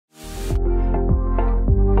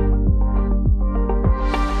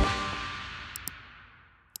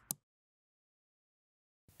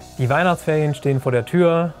Die Weihnachtsferien stehen vor der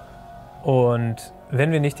Tür und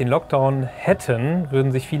wenn wir nicht den Lockdown hätten,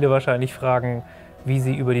 würden sich viele wahrscheinlich fragen, wie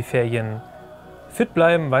sie über die Ferien fit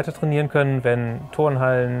bleiben, weiter trainieren können, wenn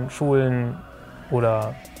Turnhallen, Schulen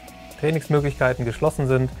oder Trainingsmöglichkeiten geschlossen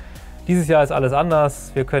sind. Dieses Jahr ist alles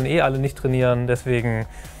anders, wir können alle nicht trainieren, deswegen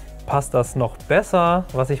passt das noch besser,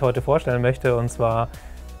 was ich heute vorstellen möchte, und zwar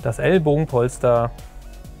das Ellbogenpolster,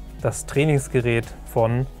 das Trainingsgerät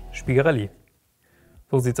von Spigarelli.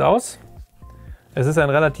 So sieht es aus. Es ist ein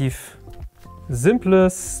relativ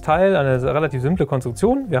simples Teil, eine relativ simple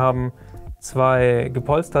Konstruktion. Wir haben zwei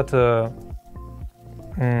gepolsterte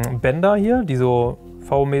Bänder hier, die so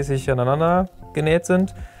V-mäßig aneinander genäht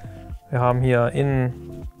sind. Wir haben hier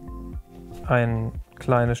innen ein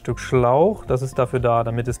kleines Stück Schlauch, das ist dafür da,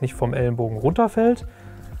 damit es nicht vom Ellenbogen runterfällt.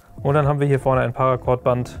 Und dann haben wir hier vorne ein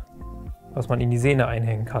Paracordband, was man in die Sehne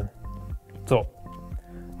einhängen kann. So,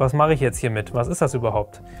 was mache ich jetzt hiermit? Was ist das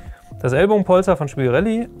überhaupt? Das Ellbogenpolster von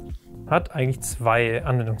Spigarelli hat eigentlich zwei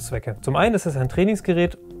Anwendungszwecke. Zum einen ist es ein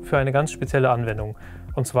Trainingsgerät für eine ganz spezielle Anwendung.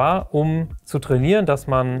 Und zwar, um zu trainieren, dass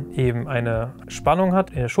man eben eine Spannung hat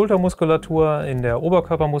in der Schultermuskulatur, in der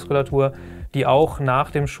Oberkörpermuskulatur, die auch nach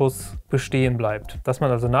dem Schuss bestehen bleibt. Dass man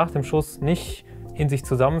also nach dem Schuss nicht in sich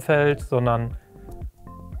zusammenfällt, sondern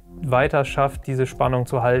weiter schafft, diese Spannung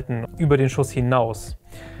zu halten über den Schuss hinaus.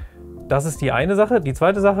 Das ist die eine Sache. Die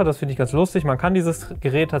zweite Sache, das finde ich ganz lustig, man kann dieses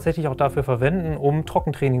Gerät tatsächlich auch dafür verwenden, um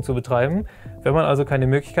Trockentraining zu betreiben. Wenn man also keine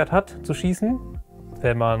Möglichkeit hat zu schießen,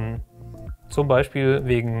 wenn man zum Beispiel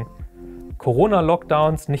wegen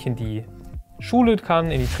Corona-Lockdowns nicht in die Schule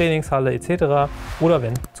kann, in die Trainingshalle etc. oder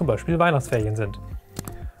wenn zum Beispiel Weihnachtsferien sind.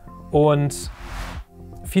 Und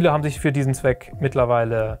viele haben sich für diesen Zweck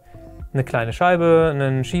mittlerweile eine kleine Scheibe,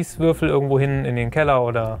 einen Schießwürfel irgendwo hin in den Keller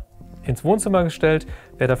oder ins Wohnzimmer gestellt.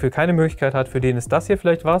 Wer dafür keine Möglichkeit hat, für den ist das hier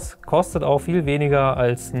vielleicht was. Kostet auch viel weniger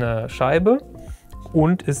als eine Scheibe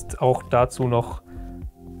und ist auch dazu noch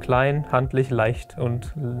klein, handlich, leicht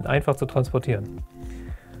und einfach zu transportieren.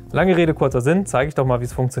 Lange Rede, kurzer Sinn, zeige ich doch mal, wie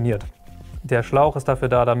es funktioniert. Der Schlauch ist dafür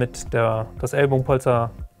da, damit das Ellbogenpolster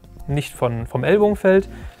nicht vom Ellbogen fällt.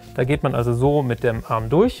 Da geht man also so mit dem Arm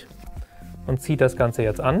durch und zieht das Ganze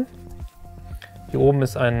jetzt an. Hier oben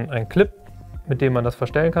ist ein Clip, mit dem man das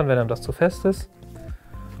verstellen kann, wenn einem das zu fest ist.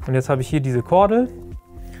 Und jetzt habe ich hier diese Kordel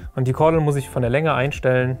und die Kordel muss ich von der Länge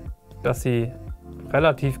einstellen, dass sie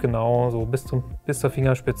relativ genau so bis zur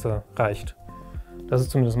Fingerspitze reicht. Das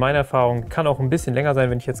ist zumindest meine Erfahrung. Kann auch ein bisschen länger sein,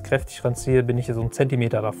 wenn ich jetzt kräftig ranziehe, bin ich hier so einen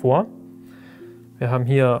Zentimeter davor. Wir haben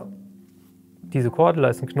hier diese Kordel, da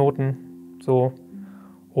ist ein Knoten, so,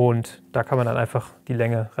 und da kann man dann einfach die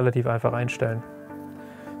Länge relativ einfach einstellen.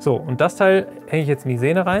 So, und das Teil hänge ich jetzt in die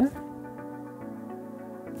Sehne rein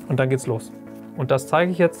und dann geht's los. Und das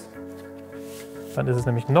zeige ich jetzt, dann ist es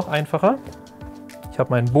nämlich noch einfacher. Ich habe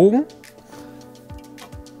meinen Bogen.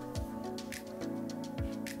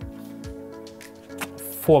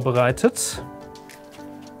 Vorbereitet.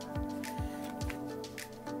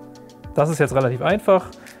 Das ist jetzt relativ einfach.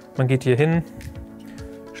 Man geht hier hin,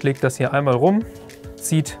 schlägt das hier einmal rum,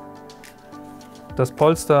 zieht das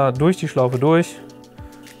Polster durch die Schlaufe durch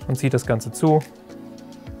und zieht das Ganze zu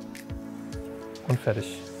und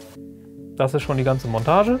fertig. Das ist schon die ganze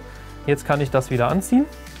Montage. Jetzt kann ich das wieder anziehen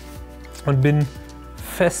und bin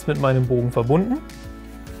fest mit meinem Bogen verbunden.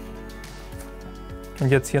 Und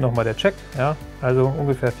jetzt hier nochmal der Check, ja, also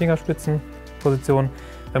ungefähr Fingerspitzenposition.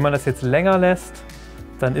 Wenn man das jetzt länger lässt,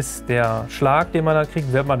 dann ist der Schlag, den man da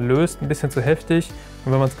kriegt, wenn man löst, ein bisschen zu heftig.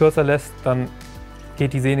 Und wenn man es kürzer lässt, dann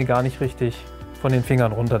geht die Sehne gar nicht richtig von den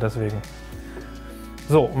Fingern runter deswegen.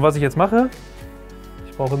 So, und was ich jetzt mache,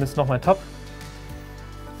 ich brauche jetzt noch meinen Tab.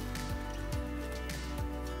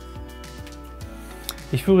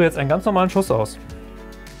 Ich führe jetzt einen ganz normalen Schuss aus.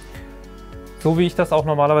 So wie ich das auch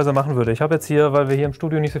normalerweise machen würde. Ich habe jetzt hier, weil wir hier im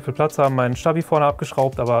Studio nicht so viel Platz haben, meinen Stabi vorne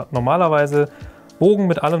abgeschraubt, aber normalerweise Bogen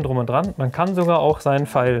mit allem drum und dran. Man kann sogar auch seinen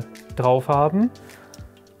Pfeil drauf haben.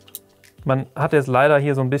 Man hat jetzt leider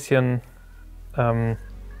hier so ein bisschen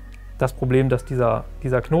das Problem, dass dieser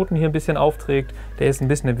Knoten hier ein bisschen aufträgt. Der ist ein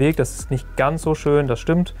bisschen im Weg, das ist nicht ganz so schön, das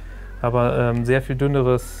stimmt. Aber sehr viel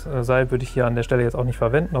dünneres Seil würde ich hier an der Stelle jetzt auch nicht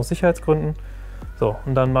verwenden, aus Sicherheitsgründen. So,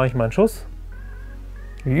 und dann mache ich meinen Schuss,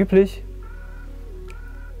 wie üblich.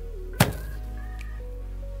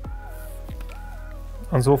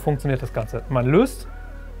 Und so funktioniert das Ganze. Man löst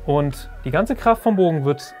und die ganze Kraft vom Bogen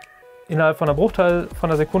wird innerhalb von einer Bruchteil von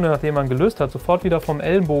einer Sekunde, nachdem man gelöst hat, sofort wieder vom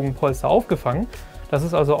Ellenbogenpolster aufgefangen. Das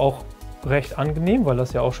ist also auch recht angenehm, weil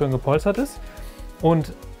das ja auch schön gepolstert ist.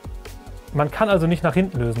 Und man kann also nicht nach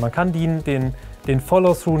hinten lösen. Man kann den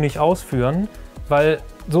Follow-through nicht ausführen, weil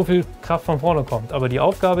so viel Kraft von vorne kommt. Aber die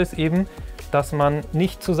Aufgabe ist eben, dass man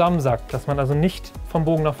nicht zusammensackt, dass man also nicht vom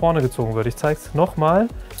Bogen nach vorne gezogen wird. Ich zeige es nochmal.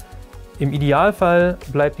 Im Idealfall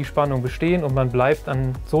bleibt die Spannung bestehen und man bleibt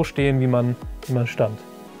dann so stehen, wie man stand.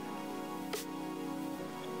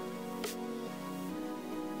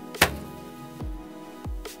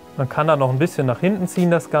 Man kann da noch ein bisschen nach hinten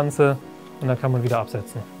ziehen, das Ganze, und dann kann man wieder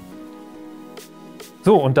absetzen.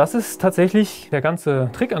 So, und das ist tatsächlich der ganze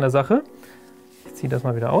Trick an der Sache. Ich ziehe das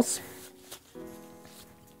mal wieder aus.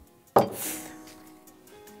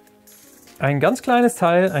 Ein ganz kleines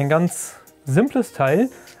Teil, ein ganz simples Teil,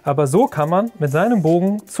 aber so kann man mit seinem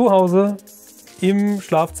Bogen zu Hause im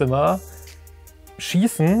Schlafzimmer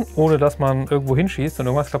schießen, ohne dass man irgendwo hinschießt und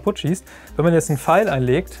irgendwas kaputt schießt. Wenn man jetzt einen Pfeil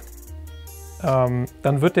einlegt,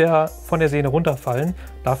 dann wird der von der Sehne runterfallen.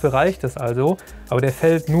 Dafür reicht es also, aber der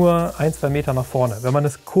fällt nur 1-2 Meter nach vorne, wenn man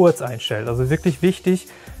es kurz einstellt. Also wirklich wichtig,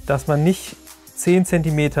 dass man nicht 10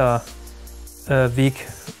 cm Weg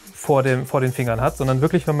vor den Fingern hat, sondern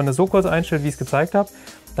wirklich, wenn man es so kurz einstellt, wie ich es gezeigt habe,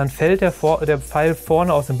 dann fällt der Pfeil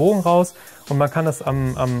vorne aus dem Bogen raus und man kann das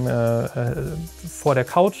vor der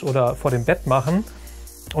Couch oder vor dem Bett machen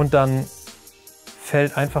und dann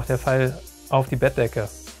fällt einfach der Pfeil auf die Bettdecke.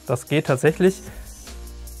 Das geht tatsächlich.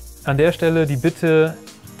 An der Stelle die Bitte,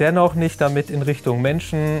 dennoch nicht damit in Richtung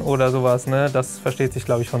Menschen oder sowas, ne? Das versteht sich,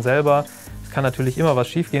 glaube ich, von selber. Es kann natürlich immer was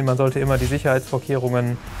schief gehen, man sollte immer die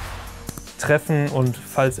Sicherheitsvorkehrungen treffen und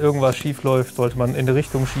falls irgendwas schief läuft, sollte man in die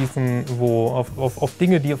Richtung schießen, auf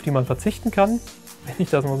Dinge, auf die man verzichten kann, wenn ich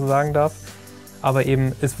das mal so sagen darf. Aber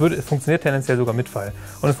eben, es funktioniert tendenziell sogar mit Pfeil.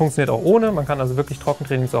 Und es funktioniert auch ohne, man kann also wirklich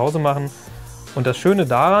Trockentraining zu Hause machen. Und das Schöne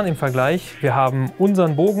daran im Vergleich, wir haben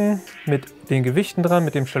unseren Bogen mit den Gewichten dran,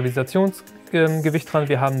 mit dem Stabilisationsgewicht dran,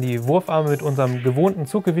 wir haben die Wurfarme mit unserem gewohnten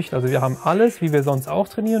Zuggewicht, also wir haben alles, wie wir sonst auch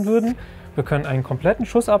trainieren würden. Wir können einen kompletten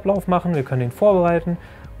Schussablauf machen, wir können ihn vorbereiten,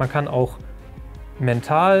 man kann auch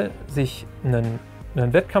mental sich einen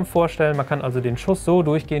Wettkampf vorstellen. Man kann also den Schuss so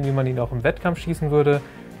durchgehen, wie man ihn auch im Wettkampf schießen würde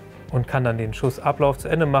und kann dann den Schussablauf zu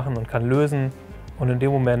Ende machen und kann lösen. Und in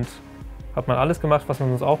dem Moment hat man alles gemacht, was man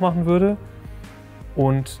sonst auch machen würde.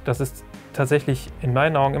 Und das ist tatsächlich in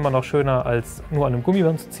meinen Augen immer noch schöner, als nur an einem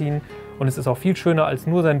Gummiband zu ziehen. Und es ist auch viel schöner, als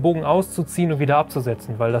nur seinen Bogen auszuziehen und wieder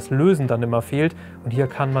abzusetzen, weil das Lösen dann immer fehlt. Und hier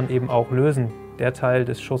kann man eben auch lösen. Der Teil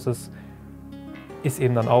des Schusses ist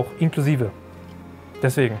eben dann auch inklusive.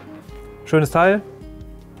 Deswegen, schönes Teil.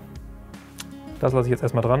 Das lasse ich jetzt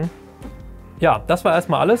erstmal dran. Ja, das war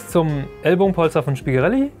erstmal alles zum Ellbogenpolster von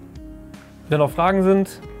Spigarelli. Wenn noch Fragen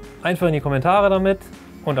sind, einfach in die Kommentare damit.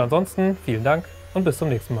 Und ansonsten vielen Dank und bis zum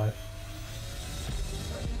nächsten Mal.